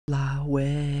Fly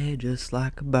away just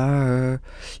like a bird.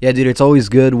 Yeah, dude, it's always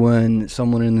good when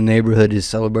someone in the neighborhood is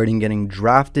celebrating getting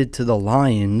drafted to the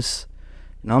Lions,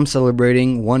 and I'm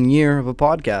celebrating 1 year of a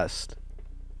podcast.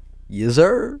 Yes,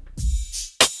 sir.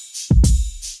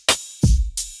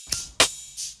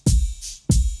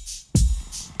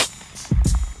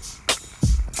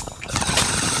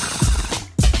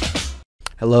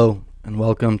 Hello, and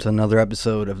welcome to another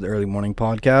episode of the Early Morning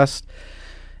Podcast.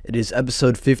 It is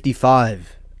episode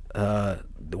 55,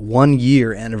 the 1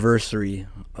 year anniversary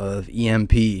of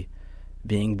EMP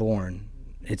being born.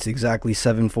 It's exactly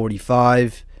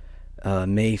 7:45,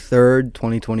 May 3rd,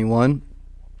 2021.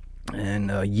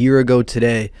 And a year ago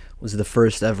today was the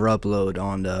first ever upload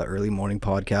on the Early Morning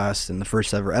Podcast and the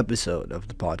first ever episode of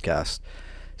the podcast.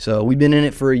 So we've been in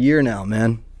it for a year now,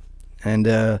 man. And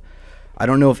I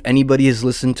don't know if anybody has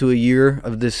listened to a year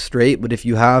of this straight, but if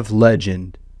you have,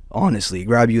 legend. Honestly,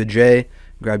 grab you a J,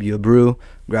 grab you a brew,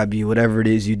 grab you whatever it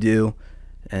is you do,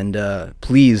 and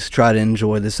please try to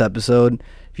enjoy this episode.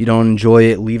 If you don't enjoy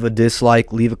it, leave a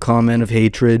dislike, leave a comment of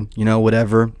hatred,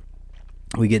 whatever.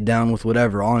 We get down with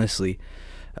whatever, honestly.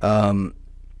 Yeah,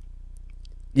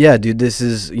 dude, this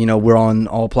is, we're on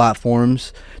all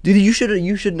platforms. Dude, you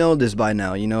should know this by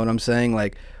now, you know what I'm saying?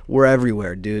 Like, we're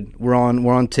everywhere, dude. We're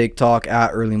on TikTok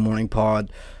at Early Morning Pod.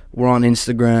 We're on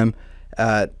Instagram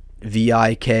at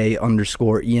VIK_EMP,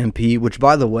 which,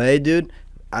 by the way, dude,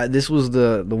 this was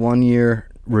the 1 year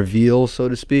reveal, so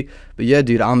to speak. But yeah,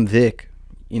 dude, I'm Vic.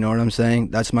 You know what I'm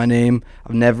saying? That's my name.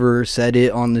 I've never said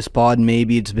it on this pod.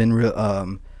 Maybe it's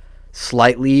been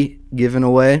slightly given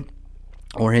away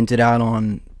or hinted at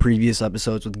on previous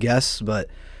episodes with guests, but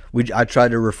I try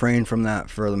to refrain from that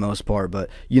for the most part. But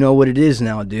you know what it is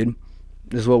now, dude.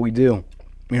 This is what we do.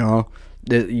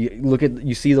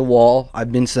 You see the wall.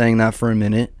 I've been saying that for a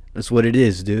minute. That's what it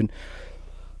is, dude.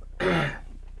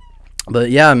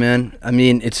 But yeah, man. I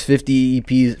mean, it's 50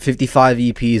 EPs, 55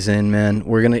 EPs in, man.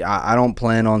 I don't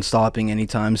plan on stopping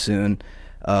anytime soon.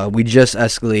 We just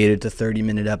escalated to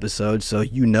 30-minute episodes, so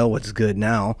you know what's good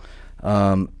now.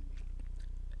 And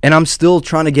I'm still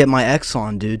trying to get my ex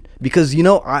on, dude, because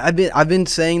I've been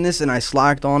saying this and I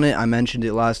slacked on it. I mentioned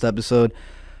it last episode.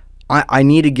 I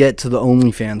need to get to the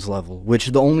OnlyFans level, which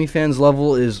the OnlyFans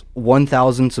level is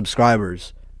 1,000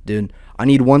 subscribers, dude. I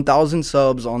need 1,000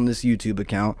 subs on this YouTube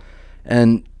account,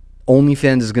 and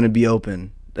OnlyFans is gonna be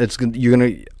open.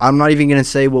 I'm not even gonna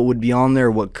say what would be on there,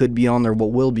 what could be on there,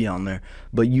 what will be on there.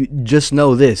 But you just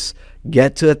know this: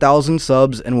 get to 1,000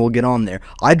 subs, and we'll get on there.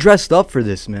 I dressed up for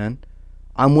this, man.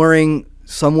 I'm wearing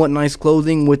somewhat nice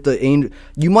clothing with the angel.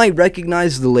 You might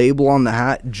recognize the label on the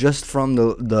hat just from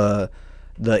the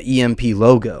EMP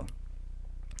logo.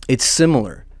 It's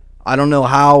similar. I don't know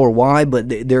how or why, but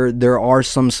there are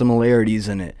some similarities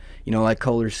in it. Like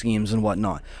color schemes and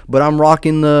whatnot. But I'm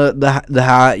rocking the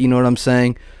hat. You know what I'm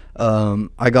saying?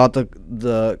 I got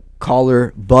the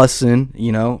collar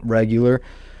bussin', regular.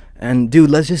 And dude,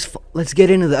 let's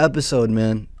get into the episode,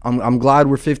 man. I'm glad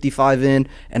we're 55 in,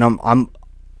 and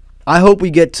I hope we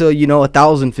get to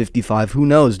 1,055. Who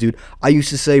knows, dude? I used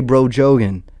to say bro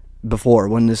jogging before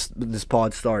when this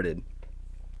pod started,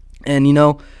 and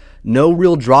no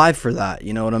real drive for that.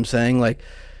 You know what I'm saying? Like,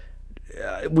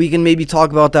 we can maybe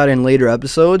talk about that in later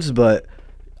episodes, but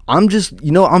I'm just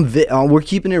we're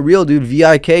keeping it real, dude.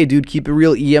 VIK, dude, keep it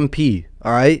real. EMP.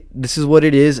 All right, this is what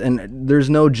it is, and there's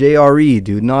no JRE,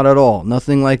 dude, not at all,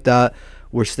 nothing like that.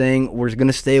 We're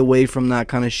gonna stay away from that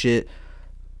kind of shit.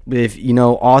 If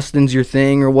Austin's your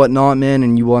thing or whatnot, man,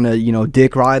 and you want to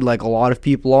dick ride like a lot of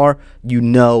people are,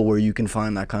 where you can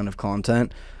find that kind of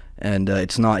content, and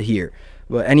it's not here.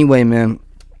 But anyway, man,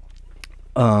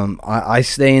 I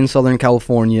stay in Southern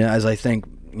California, as I think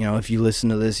if you listen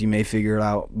to this, you may figure it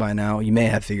out by now. You may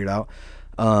have figured out,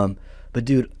 but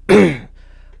dude.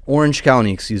 Orange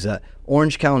County, excuse that.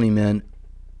 Orange County, man.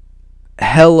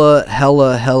 Hella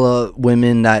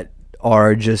women that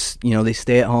are just, they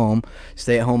stay at home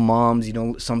moms.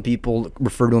 Some people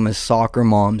refer to them as soccer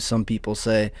moms. Some people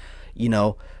say,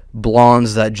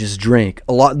 blondes that just drink.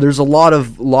 There's a lot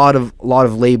of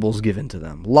labels given to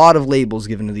them. A lot of labels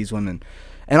given to these women.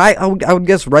 And I would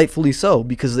guess rightfully so,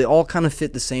 because they all kind of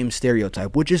fit the same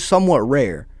stereotype, which is somewhat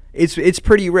rare. It's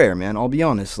pretty rare, man. I'll be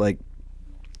honest. Like,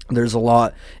 there's a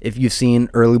lot. If you've seen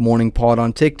Early Morning Pod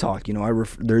on TikTok,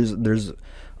 there's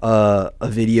a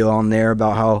video on there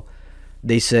about how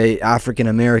they say African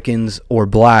Americans or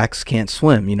blacks can't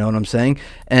swim. You know what I'm saying?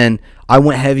 And I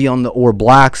went heavy on the or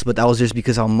blacks, but that was just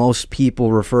because how most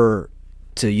people refer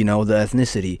to the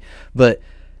ethnicity. But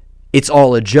it's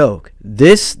all a joke.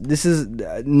 This is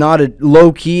not a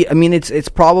low key. I mean, it's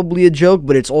probably a joke,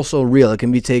 but it's also real. It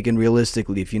can be taken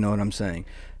realistically, if you know what I'm saying.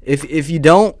 If you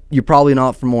don't, you're probably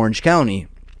not from Orange County,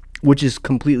 which is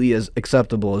completely as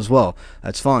acceptable as well.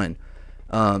 That's fine.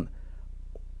 Um,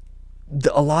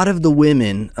 a lot of the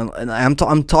women, and I'm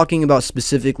talking about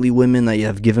specifically women that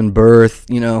have given birth,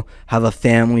 have a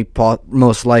family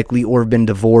most likely, or have been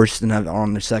divorced and are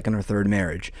on their second or third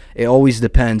marriage. It always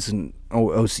depends, and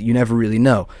you never really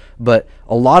know. But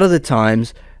a lot of the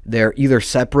times, they're either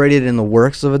separated in the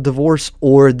works of a divorce,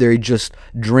 or they just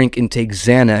drink and take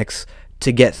Xanax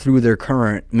to get through their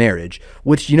current marriage.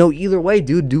 Which, either way,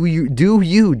 dude, do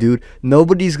you, dude.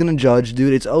 Nobody's gonna judge,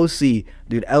 dude. It's OC,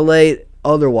 dude. LA,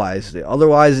 otherwise,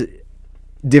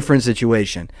 different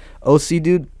situation. OC,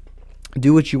 dude,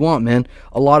 do what you want, man.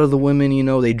 A lot of the women,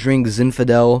 they drink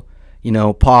Zinfandel,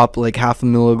 pop like 0.5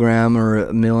 milligram or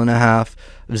 1.5 milligrams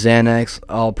of Xanax,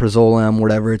 alprazolam,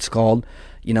 whatever it's called.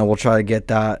 We'll try to get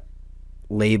that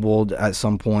labeled at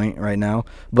some point right now.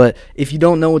 But if you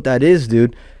don't know what that is,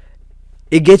 dude,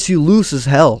 it gets you loose as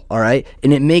hell, all right?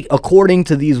 And according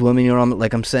to these women,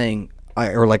 like I'm saying,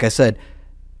 like I said,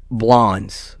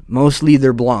 blondes. Mostly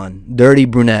they're blonde, dirty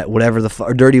brunette, whatever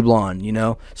or dirty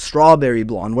blonde, strawberry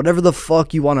blonde, whatever the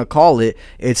fuck you want to call it.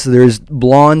 There's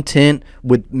blonde tint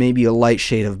with maybe a light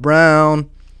shade of brown.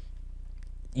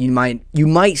 You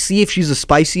might see, if she's a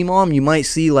spicy mom, you might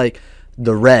see like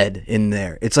the red in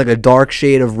there. It's like a dark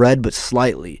shade of red, but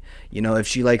slightly. If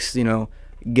she likes,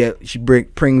 she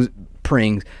brings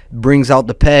out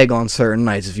the peg on certain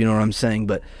nights, if you know what I'm saying.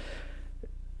 But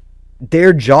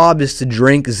their job is to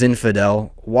drink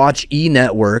Zinfandel, watch E!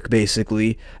 Network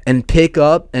basically, and pick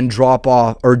up and drop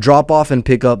off and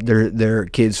pick up their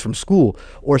kids from school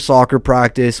or soccer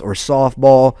practice or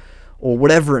softball or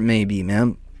whatever it may be,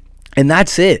 man. And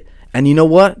that's it. And you know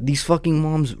what? These fucking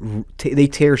moms, they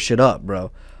tear shit up,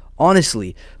 bro.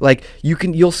 Honestly, like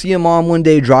you'll see a mom one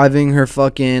day driving her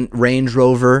fucking Range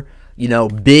Rover,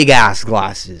 big ass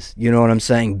glasses. You know what I'm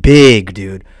saying? Big,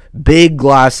 dude. Big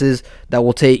glasses that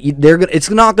will it's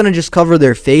not gonna just cover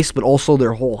their face, but also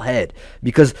their whole head,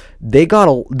 because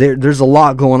there's a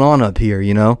lot going on up here,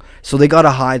 so they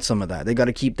gotta hide some of that. They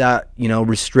gotta keep that,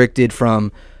 restricted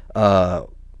from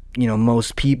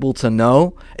most people to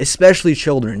know, especially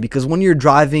children, because when you're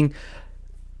driving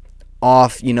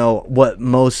off, what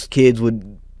most kids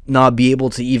would not be able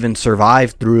to even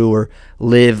survive through or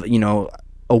live,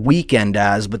 a weekend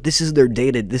as, but this is their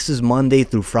this is Monday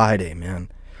through Friday, man.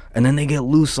 And then they get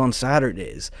loose on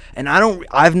Saturdays. And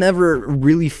I've never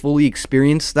really fully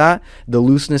experienced that, the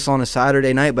looseness on a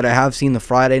Saturday night, but I have seen the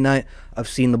Friday night. I've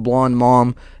seen the blonde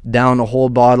mom down a whole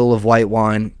bottle of white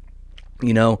wine,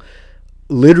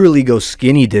 literally go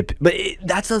skinny dip. But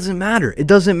that doesn't matter. It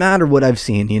doesn't matter what I've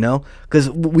seen, because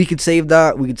we could save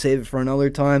that. We could save it for another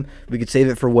time. We could save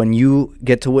it for when you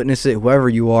get to witness it, whoever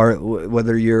you are,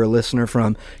 whether you're a listener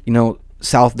from,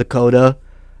 South Dakota.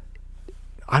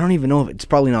 I don't even know if it's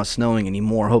probably not snowing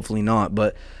anymore. Hopefully not.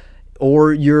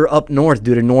 Or you're up north,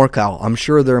 dude, in NorCal. I'm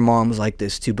sure their moms like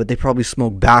this too, but they probably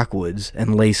smoke backwoods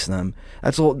and lace them.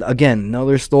 That's all. Again,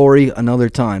 another story, another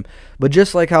time. But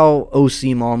just like how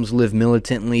OC moms live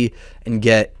militantly and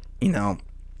get,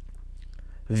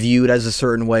 viewed as a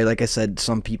certain way. Like I said,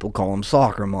 some people call them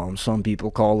soccer moms. Some people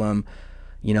call them,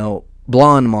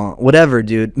 blonde mom. Whatever,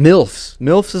 dude. MILFs.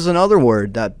 MILFs is another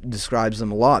word that describes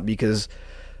them a lot, because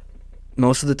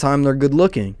most of the time they're good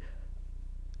looking.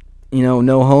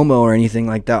 No homo or anything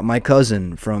like that. My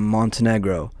cousin from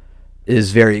Montenegro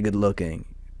is very good looking.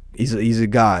 He's a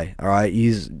guy, all right?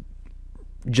 He's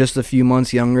just a few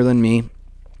months younger than me.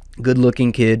 Good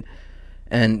looking kid.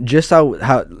 And just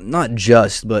how not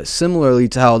just, but similarly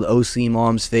to how the OC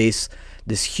moms face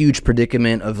this huge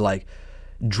predicament of like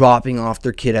dropping off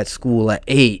their kid at school at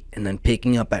 8 and then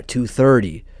picking up at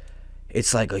 2:30.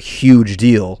 It's like a huge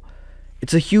deal.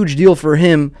 It's a huge deal for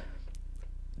him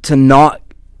to not,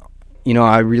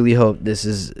 I really hope this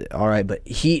is all right, but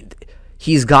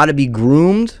he's got to be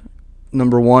groomed,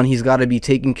 number one. He's got to be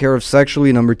taken care of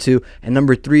sexually, number two. And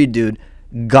number three, dude,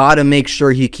 got to make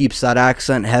sure he keeps that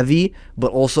accent heavy,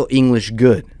 but also English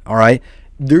good, all right?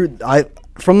 Dude,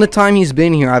 from the time he's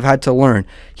been here, I've had to learn.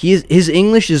 His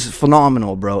English is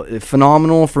phenomenal, bro.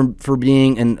 Phenomenal for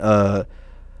being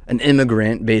an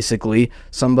immigrant, basically,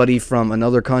 somebody from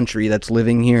another country that's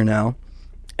living here now,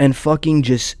 and fucking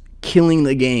just killing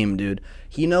the game, dude.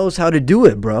 He knows how to do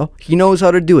it, bro. He knows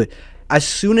how to do it. As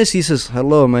soon as he says,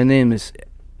 hello, my name is,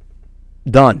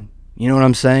 done. You know what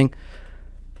I'm saying?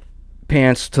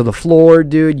 Pants to the floor,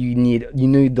 dude. You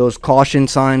need those caution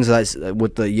signs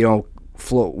with the,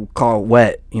 call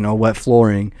wet, wet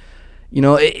flooring.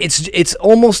 It's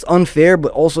almost unfair,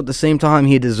 but also at the same time,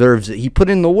 he deserves it. He put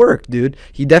in the work, dude.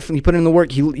 He definitely put in the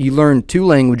work. He learned 2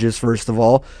 languages, first of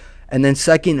all, And then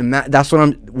second, that's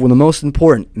what the most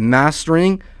important,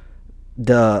 mastering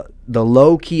the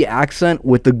low key accent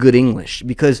with the good English,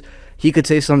 because he could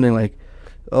say something like,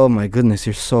 "Oh my goodness,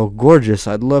 you're so gorgeous.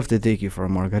 I'd love to take you for a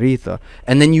margarita."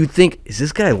 And then you think, is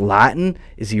this guy Latin?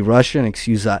 Is he Russian?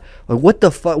 Excuse that. Like, what the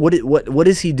fuck? What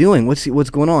is he doing? What's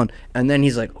going on? And then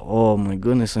he's like, "Oh my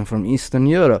goodness, I'm from Eastern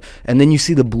Europe." And then you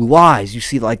see the blue eyes, you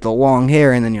see like the long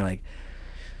hair, and then you're like,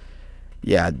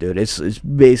 yeah, dude, it's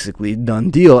basically done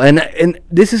deal. And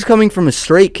this is coming from a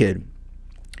straight kid.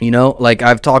 You know, like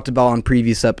I've talked about on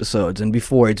previous episodes and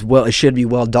before, it should be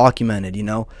well documented, you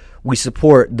know. We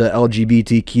support the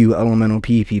LGBTQ elemental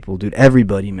P people, dude.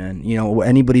 Everybody, man. You know,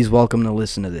 anybody's welcome to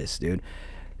listen to this, dude.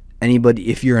 Anybody,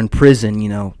 if you're in prison, you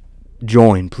know,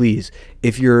 join, please.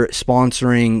 If you're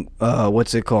sponsoring,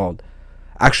 what's it called?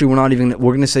 Actually, we're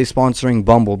going to say sponsoring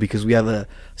Bumble, because we have a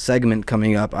segment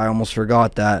coming up. I almost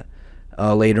forgot that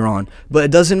later on. But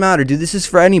it doesn't matter, dude. This is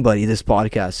for anybody, this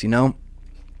podcast, you know.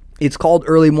 It's called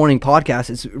Early Morning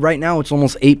Podcast. Right now it's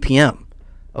almost 8 p.m.,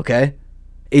 okay?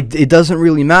 It doesn't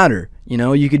really matter, you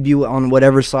know. You could be on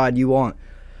whatever side you want,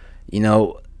 you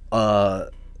know, a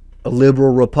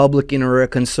liberal Republican or a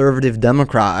conservative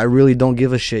Democrat. I really don't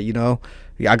give a shit, you know.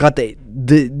 I got the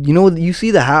you know, you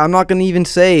see the hat. I'm not gonna even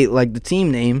say like the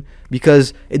team name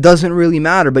because it doesn't really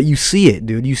matter, but you see it,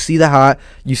 dude. You see the hat,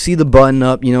 you see the button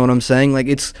up. You know what I'm saying? Like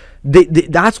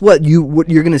that's what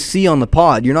you're gonna see on the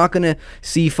pod. You're not gonna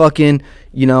see fucking,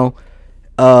 you know,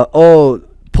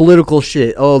 political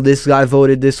shit. Oh, this guy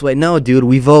voted this way. No, dude,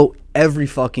 we vote every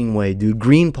fucking way, dude.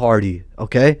 Green Party,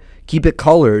 okay? Keep it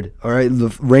colored, all right?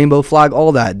 The rainbow flag,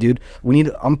 all that, dude.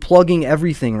 I'm plugging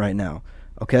everything right now,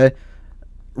 okay?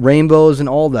 Rainbows and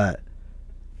all that.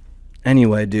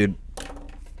 Anyway, dude,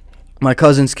 my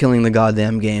cousin's killing the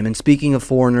goddamn game. And speaking of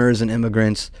foreigners and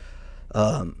immigrants,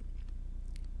 the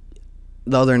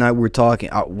other night we were talking,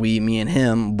 me and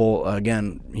him, both,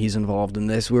 again, he's involved in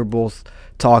this. We were both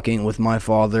talking with my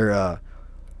father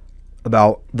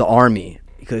about the army,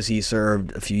 because he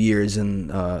served a few years in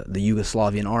the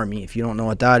Yugoslavian army. If you don't know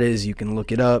what that is, you can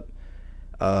look it up.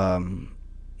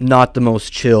 Not the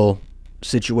most chill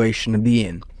situation to be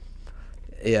in.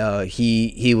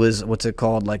 He was, what's it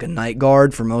called, like a night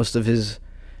guard for most of his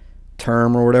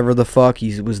term or whatever the fuck.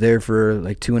 He was there for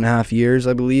like 2.5 years,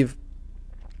 I believe.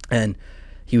 And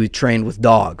he was trained with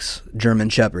dogs, German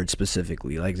Shepherds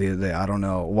specifically. Like, I don't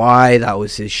know why, that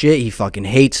was his shit. He fucking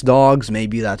hates dogs.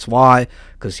 Maybe that's why,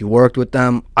 because he worked with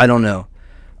them. I don't know.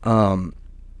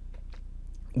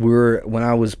 We were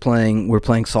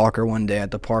playing soccer one day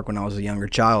at the park when I was a younger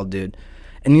child, dude.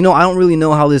 And, you know, I don't really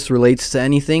know how this relates to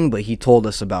anything, but he told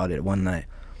us about it one night.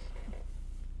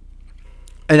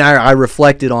 And I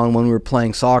reflected on when we were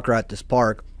playing soccer at this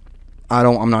park.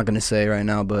 I'm not going to say right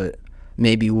now, but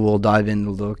maybe we'll dive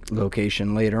into the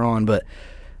location later on. But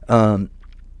I'm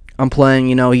playing,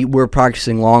 you know, we're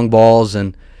practicing long balls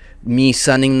and me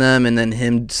sending them and then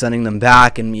him sending them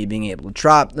back and me being able to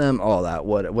trap them, all that,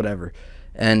 whatever.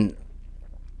 And,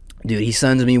 dude, he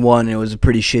sends me one, and it was a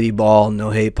pretty shitty ball, no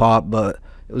hate pop, but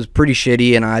it was pretty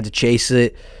shitty, and I had to chase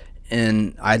it.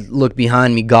 And I look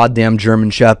behind me, goddamn German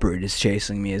Shepherd is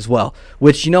chasing me as well.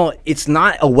 Which, you know, it's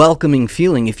not a welcoming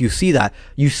feeling if you see that.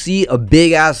 You see a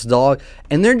big-ass dog,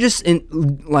 and they're just,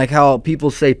 like how people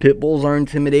say pit bulls are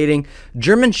intimidating.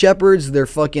 German Shepherds, they're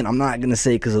fucking, I'm not going to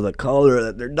say because of the color,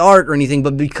 that they're dark or anything,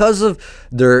 but because of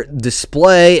their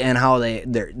display and how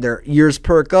their ears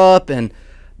perk up and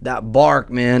that bark,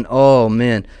 man, oh,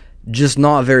 man, just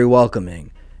not very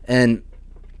welcoming. And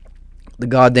the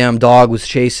goddamn dog was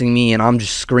chasing me, and I'm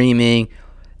just screaming,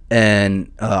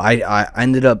 and I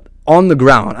ended up on the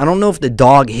ground. I don't know if the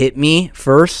dog hit me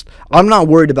first. I'm not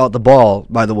worried about the ball,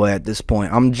 by the way, at this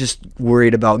point. I'm just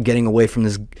worried about getting away from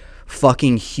this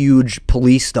fucking huge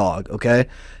police dog, okay?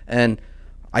 And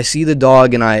I see the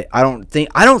dog, and I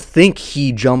don't think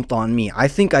he jumped on me. I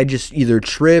think I just either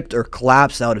tripped or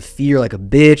collapsed out of fear like a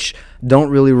bitch.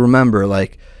 Don't really remember,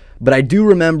 like. But I do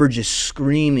remember just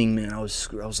screaming, man. I was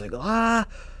like,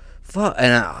 fuck.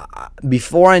 And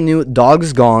before I knew it,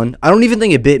 dog's gone. I don't even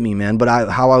think it bit me, man. But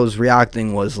how I was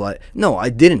reacting was like, no,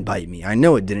 it didn't bite me. I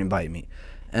know it didn't bite me.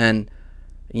 And,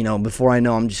 you know, before I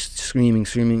know, I'm just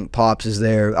screaming. Pops is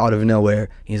there out of nowhere.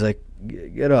 He's like,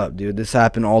 get up, dude. This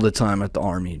happened all the time at the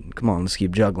army. Come on, let's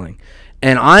keep juggling.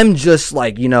 And I'm just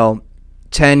like, you know,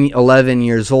 10, 11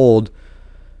 years old.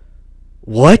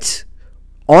 What?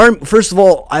 First of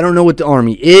all, I don't know what the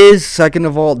army is. Second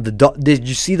of all, did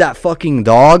you see that fucking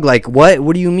dog? Like, what?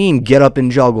 What do you mean, get up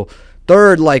and juggle?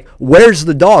 Third, like, where's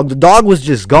the dog? The dog was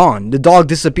just gone. The dog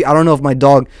disappeared. I don't know if my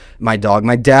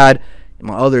dad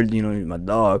my other, my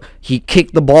dog, he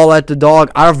kicked the ball at the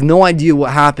dog. I have no idea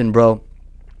what happened, bro.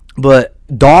 But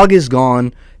dog is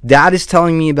gone. Dad is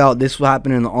telling me about this what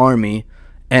happened in the army,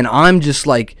 and I'm just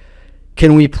like,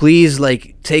 can we please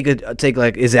like take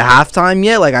like, is it halftime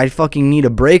yet? Like, I fucking need a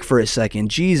break for a second.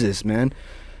 Jesus, man.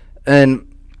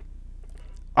 And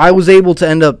I was able to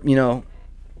end up,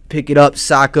 pick it up,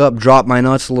 sack up, drop my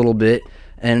nuts a little bit,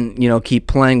 and keep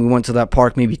playing. We went to that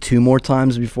park maybe 2 more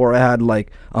times before I had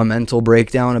like a mental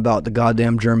breakdown about the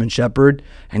goddamn German Shepherd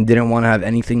and didn't want to have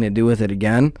anything to do with it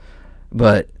again.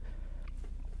 But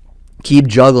keep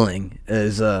juggling,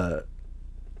 as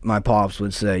my pops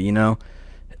would say,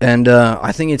 And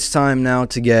I think it's time now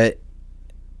to get...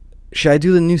 Should I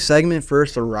do the new segment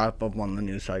first or wrap up on the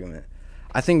new segment?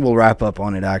 I think we'll wrap up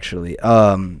on it, actually.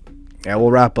 Yeah,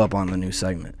 we'll wrap up on the new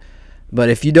segment. But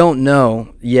if you don't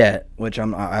know yet, which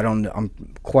I'm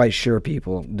quite sure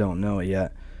people don't know it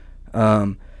yet,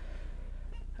 the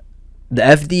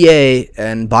FDA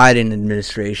and Biden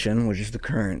administration, which is the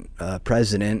current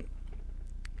president,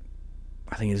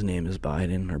 I think his name is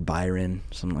Biden or Byron,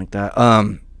 something like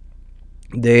that.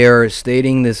 They are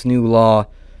stating this new law,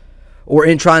 or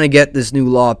in trying to get this new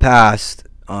law passed.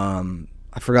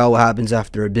 I forgot what happens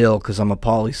after a bill because I'm a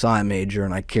poli-sci major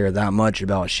and I care that much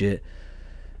about shit.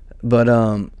 But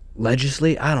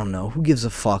legislate, I don't know. Who gives a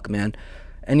fuck, man?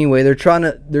 Anyway, they're trying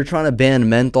to ban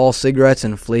menthol cigarettes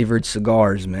and flavored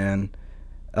cigars, man.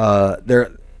 I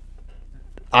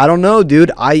don't know,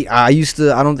 dude. I used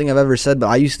to, I don't think I've ever said, but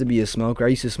I used to be a smoker. I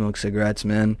used to smoke cigarettes,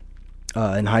 man,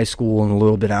 in high school and a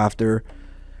little bit after.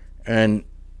 And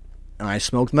I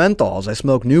smoked menthols. I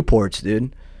smoked Newports,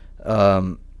 dude.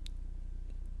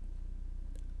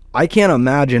 I can't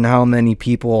imagine how many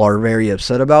people are very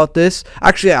upset about this.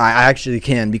 Actually, I actually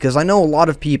can, because I know a lot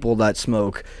of people that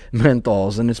smoke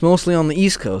menthols, and it's mostly on the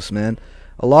East Coast, man.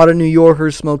 A lot of New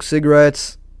Yorkers smoke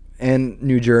cigarettes, and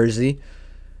New Jerseyans,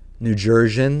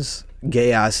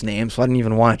 gay ass name, so I didn't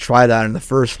even want to try that in the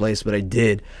first place, but I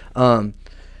did. A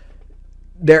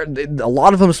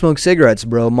lot of them smoke cigarettes,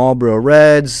 bro. Marlboro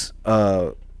Reds.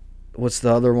 What's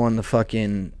the other one? The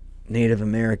fucking Native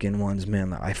American ones,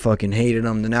 man. I fucking hated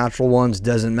them. The natural ones,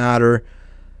 doesn't matter.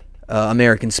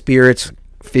 American Spirits,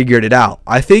 figured it out.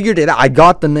 I figured it out. I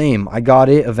got the name. I got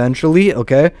it eventually,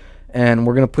 okay? And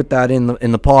we're gonna put that in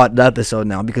the pod episode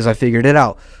now because I figured it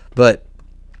out. But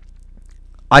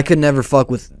I could never fuck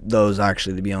with those,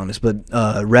 actually, to be honest. But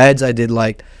Reds, I did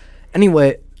like.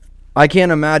 Anyway, I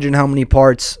can't imagine how many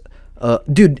parts,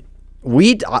 dude.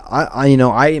 Weed,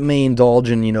 I may indulge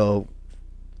in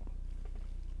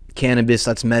cannabis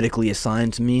that's medically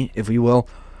assigned to me, if you will,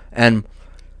 and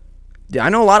I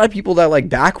know a lot of people that like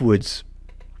backwoods,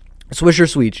 Swisher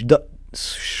sweets,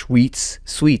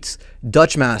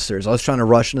 Dutch Masters. I was trying to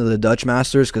rush into the Dutch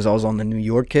Masters because I was on the New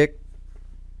York kick,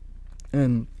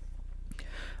 and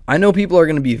I know people are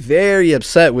gonna be very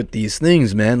upset with these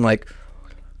things, man. Like,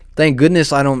 thank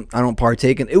goodness I don't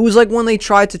partake in. It was like when they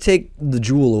tried to take the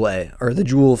Juul away, or the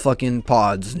Juul fucking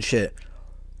pods and shit.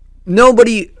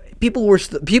 People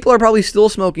are probably still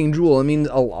smoking Juul. I mean,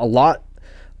 a lot.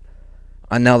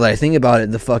 And now that I think about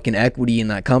it, the fucking equity in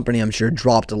that company, I'm sure,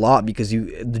 dropped a lot, because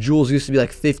the Juuls used to be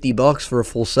like $50 for a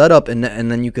full setup, and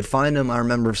then you could find them. I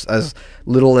remember as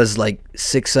little as like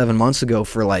 6-7 months ago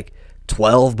for like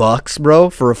 $12,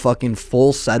 bro, for a fucking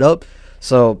full setup.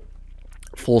 So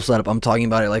full setup, I'm talking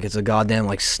about it like it's a goddamn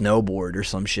like snowboard or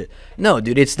some shit. No,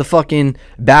 dude, it's the fucking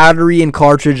battery and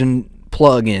cartridge and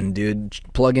plug-in, dude.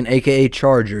 Plug-in, aka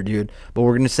charger, dude. But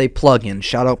we're gonna say plug-in.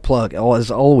 Shout out plug,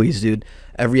 as always, dude.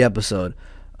 Every episode.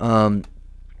 But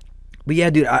yeah,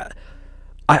 dude,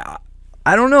 I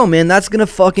don't know, man. That's gonna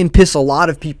fucking piss a lot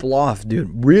of people off,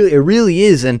 dude. Really, it really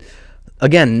is. And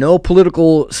again, no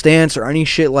political stance or any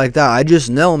shit like that. I just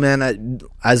know, man,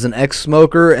 as an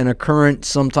ex-smoker and a current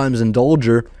sometimes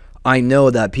indulger, I know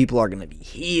that people are gonna be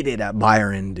heated at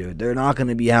Byron, dude. They're not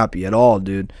gonna be happy at all,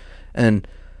 dude. And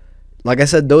like I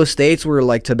said, those states where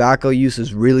like tobacco use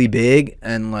is really big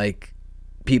and like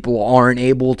people aren't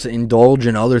able to indulge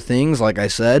in other things, like I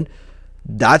said,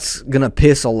 that's gonna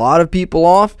piss a lot of people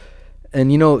off.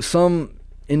 And some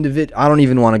I don't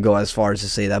even want to go as far as to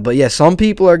say that, but yeah, some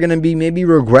people are gonna be maybe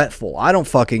regretful. I don't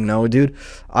fucking know, dude.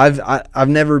 I've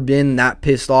never been that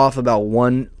pissed off about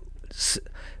one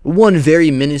very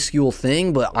minuscule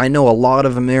thing, but I know a lot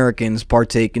of Americans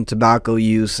partake in tobacco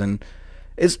use, and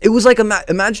it was like,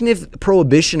 imagine if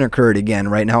prohibition occurred again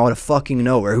right now out of fucking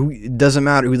nowhere. It doesn't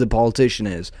matter who the politician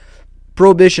is.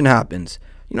 Prohibition happens.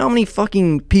 You know how many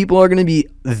fucking people are going to be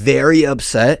very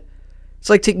upset?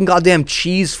 It's like taking goddamn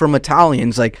cheese from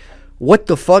Italians. Like, what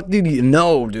the fuck, dude?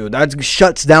 No, dude. That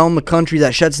shuts down the country.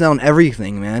 That shuts down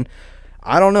everything, man.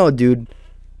 I don't know, dude.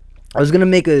 I was gonna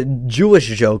make a Jewish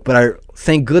joke, but I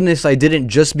thank goodness I didn't,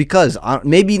 just because.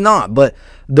 Maybe not, but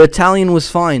the Italian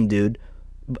was fine, dude.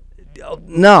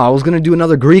 No, I was gonna do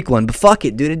another Greek one, but fuck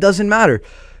it, dude. It doesn't matter.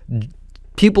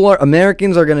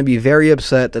 Americans are gonna be very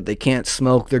upset that they can't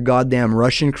smoke their goddamn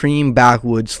Russian cream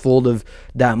backwoods full of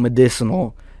that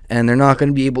medicinal, and they're not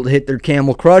gonna be able to hit their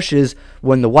Camel Crushes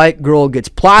when the white girl gets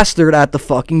plastered at the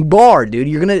fucking bar, dude.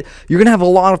 You're gonna have a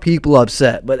lot of people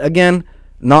upset, but again,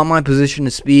 not my position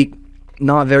to speak.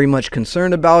 Not very much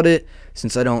concerned about it,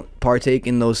 since I don't partake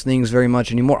in those things very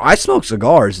much anymore. I smoke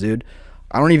cigars, dude.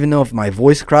 I don't even know if my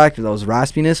voice cracked or that was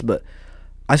raspiness, but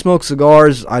I smoke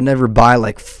cigars. I never buy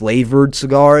like flavored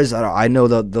cigars. I know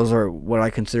that those are what I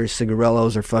consider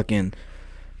cigarillos, or fucking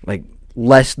like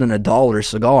less than $1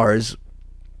 cigars.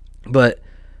 But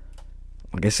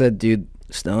like I said, dude,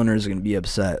 stoners are gonna be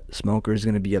upset. Smokers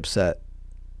gonna be upset.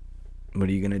 What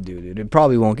are you gonna do, dude? It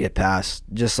probably won't get passed,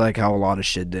 just like how a lot of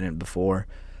shit didn't before.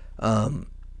 And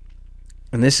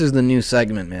this is the new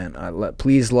segment, man.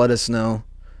 Please let us know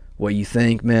what you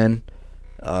think, man.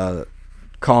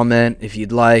 Comment if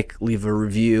you'd like. Leave a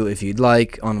review if you'd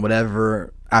like on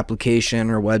whatever application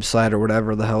or website or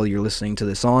whatever the hell you're listening to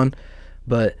this on.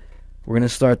 But we're gonna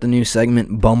start the new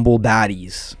segment, Bumble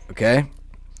Baddies, okay?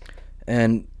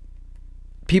 And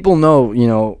people know, you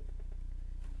know,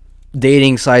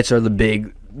 dating sites are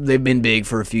they've been big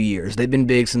for a few years. They've been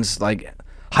big since like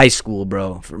high school,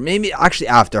 bro. For maybe actually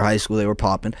after high school they were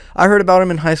popping. I heard about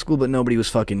them in high school, but nobody was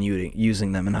fucking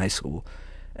using them in high school.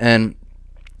 And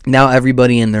now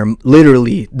everybody and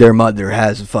literally their mother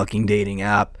has a fucking dating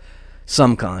app,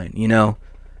 some kind, you know.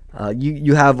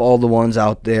 You have all the ones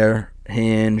out there: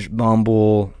 Hinge,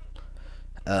 Bumble,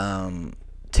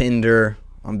 Tinder.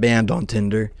 I'm banned on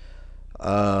Tinder.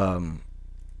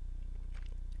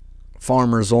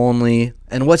 Farmers Only,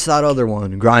 and what's that other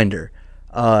one? Grindr.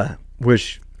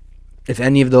 Which, if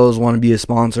any of those want to be a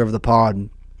sponsor of the pod,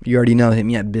 you already know, hit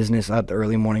me at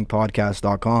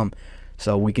business@theearlymorningpodcast.com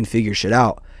so we can figure shit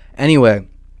out. Anyway,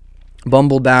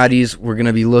 Bumble Baddies, we're going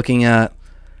to be looking at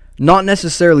not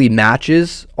necessarily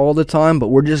matches all the time, but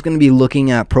we're just going to be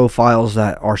looking at profiles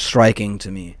that are striking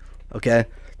to me, okay?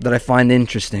 That I find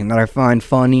interesting, that I find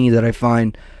funny, that I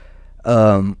find,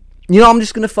 you know, I'm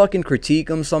just going to fucking critique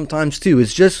them sometimes too.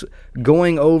 It's just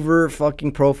going over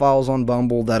fucking profiles on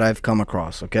Bumble that I've come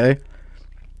across, okay?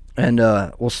 And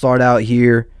we'll start out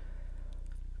here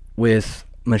with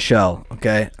Michelle,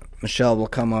 okay? Michelle will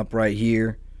come up right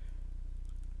here.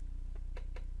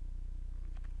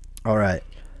 All right.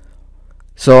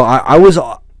 So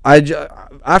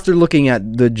after looking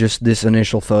at just this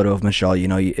initial photo of Michelle, you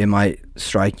know, it might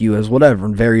strike you as whatever,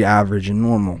 very average and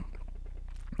normal,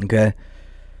 okay?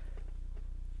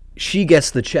 She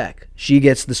gets the check. She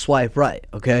gets the swipe right,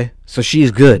 okay? So she's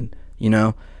good, you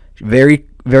know? Very,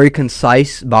 very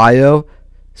concise bio.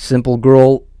 Simple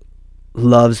girl,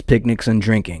 loves picnics and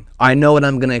drinking. I know what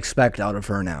I'm going to expect out of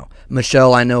her now.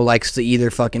 Michelle, I know, likes to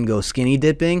either fucking go skinny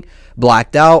dipping,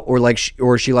 blacked out,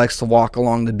 or she likes to walk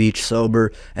along the beach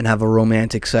sober and have a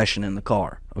romantic session in the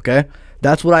car, okay?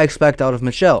 That's what I expect out of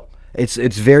Michelle. It's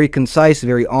very concise,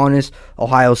 very honest.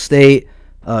 Ohio State,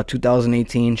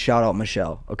 2018, shout out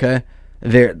Michelle, okay?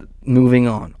 Moving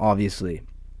on, obviously.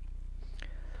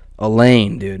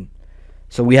 Elaine, dude.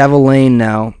 So we have Elaine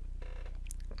now.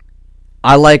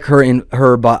 I like her in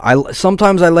her bio.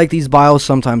 Sometimes I like these bios,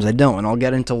 sometimes I don't. And I'll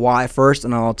get into why first,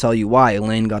 and I'll tell you why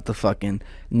Elaine got the fucking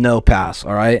no pass,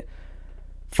 alright?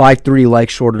 5'3",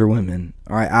 likes shorter women.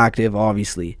 Alright, active,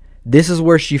 obviously. This is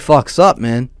where she fucks up,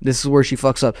 man. This is where she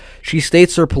fucks up. She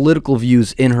states her political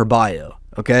views in her bio,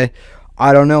 okay?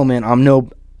 I don't know, man.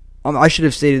 I should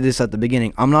have stated this at the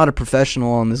beginning. I'm not a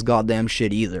professional on this goddamn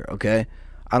shit either, okay?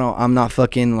 I'm not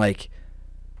fucking like...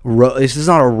 This is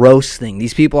not a roast thing.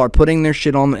 These people are putting their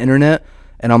shit on the internet,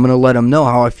 and I'm going to let them know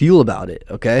how I feel about it,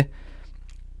 okay?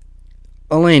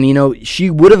 Elaine, you know,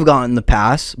 she would have gotten the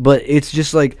pass, but it's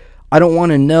just like, I don't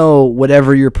want to know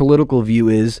whatever your political view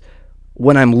is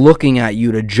when I'm looking at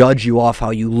you to judge you off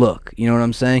how you look. You know what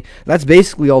I'm saying? That's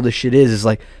basically all this shit is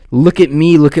like, look at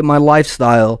me, look at my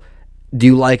lifestyle, do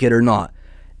you like it or not?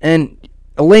 And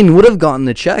Elaine would have gotten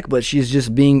the check, but she's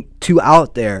just being too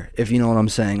out there, if you know what I'm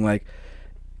saying. Like,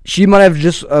 she might have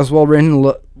just as well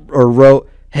wrote,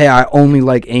 hey, I only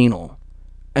like anal.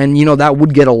 And, you know, that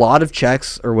would get a lot of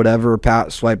checks or whatever,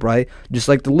 swipe right, just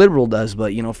like the liberal does.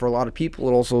 But, you know, for a lot of people,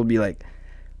 it also would be like,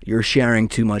 you're sharing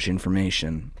too much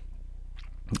information.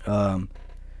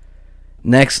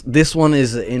 Next, this one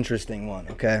is an interesting one,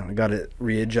 okay? I got to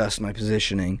readjust my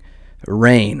positioning.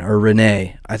 Rain, or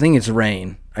Renee. I think it's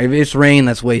Rain. If it's Rain,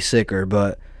 that's way sicker,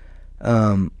 but...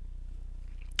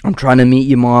 I'm trying to meet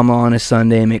your mama on a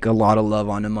Sunday, make a lot of love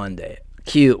on a Monday.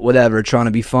 Cute, whatever, trying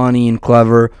to be funny and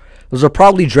clever. Those are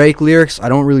probably Drake lyrics. I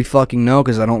don't really fucking know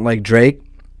because I don't like Drake.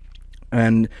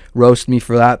 And roast me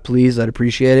for that, please. I'd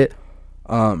appreciate it.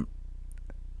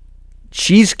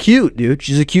 She's cute, dude.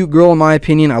 She's a cute girl in my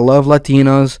opinion. I love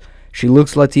Latinas. She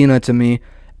looks Latina to me.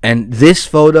 And this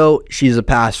photo, she's a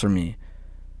pass for me.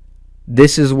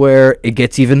 This is where it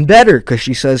gets even better because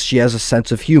she says she has a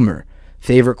sense of humor.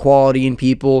 Favorite quality in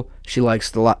people, she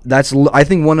likes to laugh. That's, I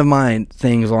think one of my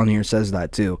things on here says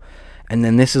that too. And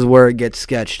then this is where it gets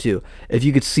sketched too. If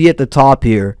you could see at the top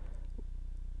here,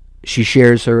 she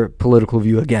shares her political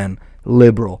view again.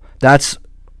 Liberal. That's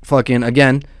fucking,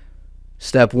 again,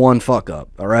 step one fuck up,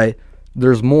 alright?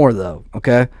 There's more though,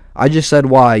 okay? I just said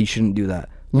why you shouldn't do that.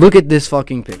 Look at this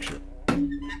fucking picture.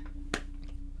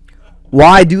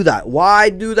 Why do that? Why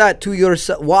do that to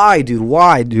yourself? Why, dude?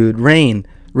 Why, dude?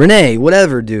 Renee,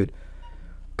 whatever, dude.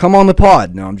 Come on the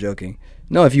pod. No, I'm joking.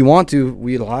 No, if you want to,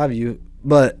 we'll have you.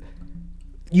 But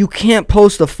you can't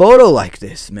post a photo like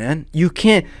this, man. You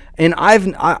can't. And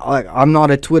I'm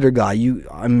not a Twitter guy.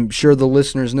 I'm sure the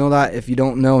listeners know that. If you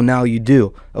don't know, now you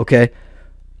do. Okay.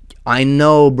 I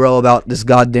know, bro, about this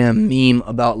goddamn meme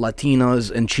about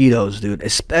Latinos and Cheetos, dude.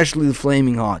 Especially the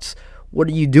Flaming Hots. What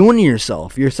are you doing to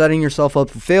yourself? You're setting yourself up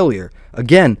for failure.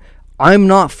 Again, I'm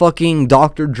not fucking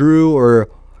Dr. Drew or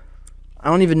I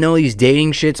don't even know these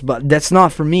dating shits, but that's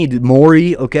not for me, dude.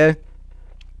 Maury, okay?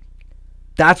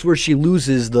 That's where she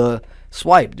loses the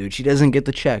swipe, dude. She doesn't get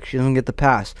the check. She doesn't get the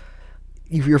pass.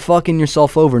 You're fucking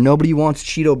yourself over. Nobody wants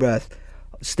Cheeto breath,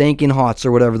 stinking hots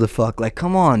or whatever the fuck. Like,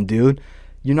 come on, dude.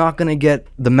 You're not going to get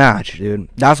the match, dude.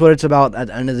 That's what it's about at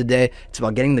the end of the day. It's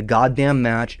about getting the goddamn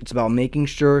match. It's about making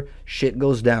sure shit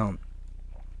goes down.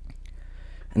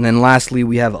 And then lastly,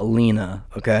 we have Alina,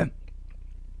 okay?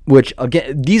 Which,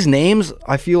 again, these names,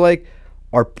 I feel like,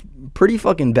 are pretty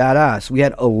fucking badass. We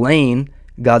had Elaine,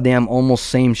 goddamn almost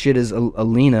same shit as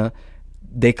Alina.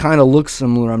 They kind of look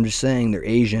similar, I'm just saying. They're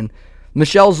Asian.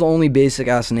 Michelle's the only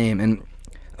basic-ass name. And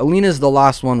Alina's the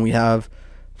last one we have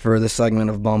for the segment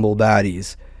of Bumble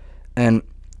Baddies. And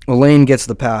Elaine gets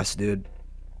the pass, dude.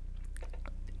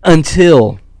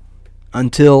 Until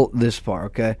this part,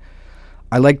 okay?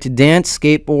 I like to dance,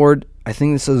 skateboard, I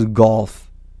think this says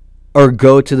golf, or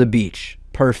go to the beach.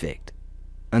 Perfect.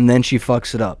 And then she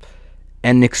fucks it up.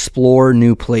 And explore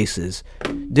new places.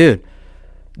 Dude,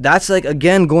 that's like,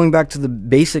 again, going back to the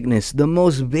basicness. The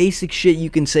most basic shit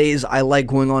you can say is I like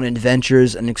going on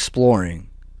adventures and exploring.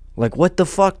 Like, what the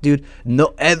fuck, dude?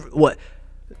 No, what?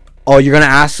 Oh, you're going to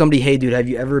ask somebody, hey, dude, have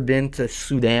you ever been to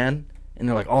Sudan? And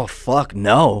they're like, oh, fuck,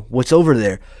 no. What's over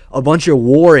there? A bunch of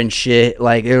war and shit.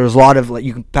 Like, there was a lot of, like,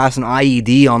 you can pass an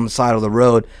IED on the side of the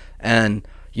road, and,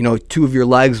 you know, 2 of your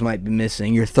legs might be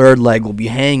missing. Your third leg will be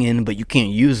hanging, but you can't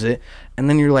use it. And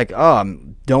then you're like, oh,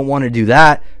 don't want to do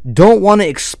that. Don't want to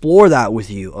explore that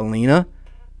with you, Alina.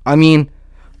 I mean,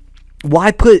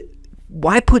 why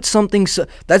put something so...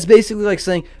 That's basically like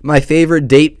saying my favorite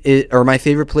date is, or my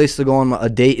favorite place to go on a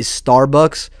date is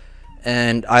Starbucks,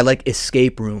 and I like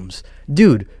escape rooms.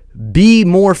 Dude, be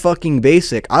more fucking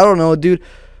basic. I don't know, dude.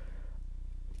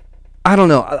 I don't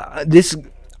know. I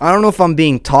don't know if I'm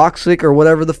being toxic or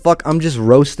whatever the fuck. I'm just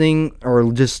roasting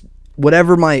or just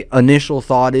whatever my initial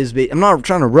thought is. I'm not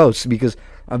trying to roast because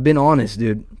I've been honest,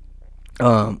 dude.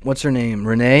 What's her name?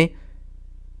 Renee?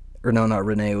 Or no, not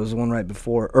Renee. It was the one right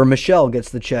before. Or Michelle gets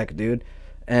the check, dude.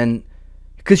 And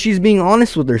because she's being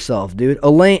honest with herself, dude.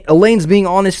 Elaine's being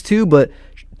honest too, but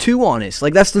too honest.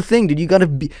 Like, that's the thing, dude. You gotta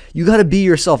be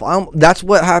yourself. That's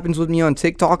what happens with me on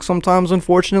TikTok sometimes,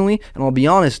 unfortunately. And I'll be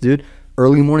honest, dude.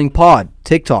 Early Morning Pod,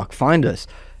 TikTok, find us.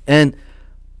 And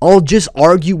I'll just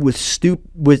argue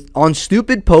on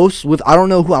stupid posts with I don't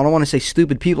know who. I don't want to say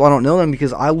stupid people. I don't know them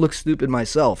because I look stupid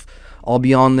myself. I'll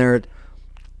be on there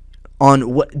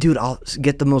on what, dude, I'll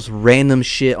get the most random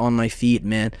shit on my feed,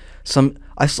 man.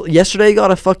 Yesterday I got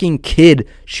a fucking kid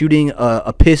shooting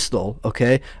a pistol,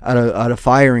 okay, at a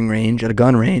firing range, at a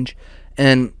gun range,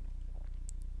 and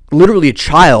literally a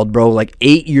child, bro, like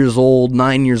 8 years old,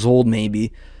 9 years old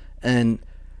maybe, and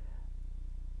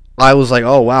I was like,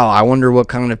 oh wow, I wonder what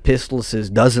kind of pistol this is.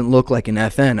 Doesn't look like an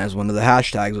FN, as one of the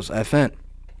hashtags was FN.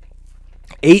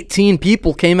 18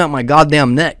 people came at my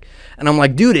goddamn neck. And I'm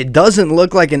like, dude, it doesn't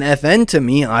look like an FN to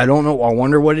me. I don't know. I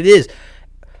wonder what it is.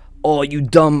 Oh, you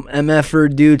dumb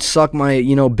MFer, dude. Suck my,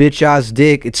 bitch-ass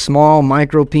dick. It's small,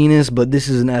 micro penis, but this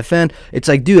is an FN. It's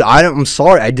like, dude, I'm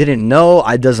sorry. I didn't know.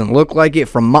 It doesn't look like it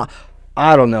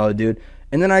I don't know, dude.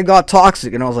 And then I got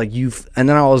toxic, and I was like, and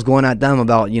then I was going at them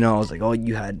about, I was like, oh,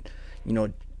 you had,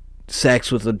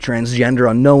 sex with a transgender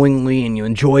unknowingly and you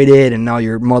enjoyed it and now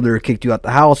your mother kicked you out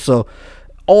the house. So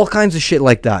all kinds of shit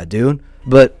like that, dude.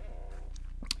 But,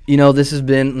 you know, this has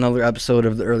been another episode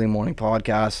of the Early Morning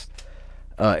Podcast.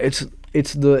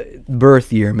 It's the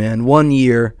birth year, man. 1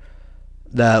 year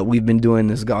that we've been doing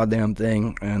this goddamn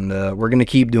thing, and we're going to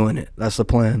keep doing it. That's the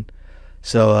plan.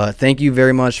 So thank you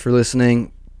very much for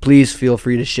listening. Please feel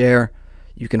free to share.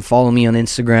 You can follow me on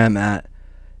Instagram at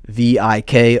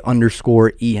VIK_EMP.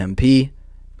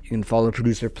 You can follow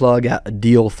Producer Plug at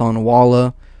Adil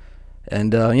Thanawala.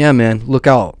 And yeah, man, look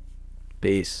out.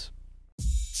 Peace.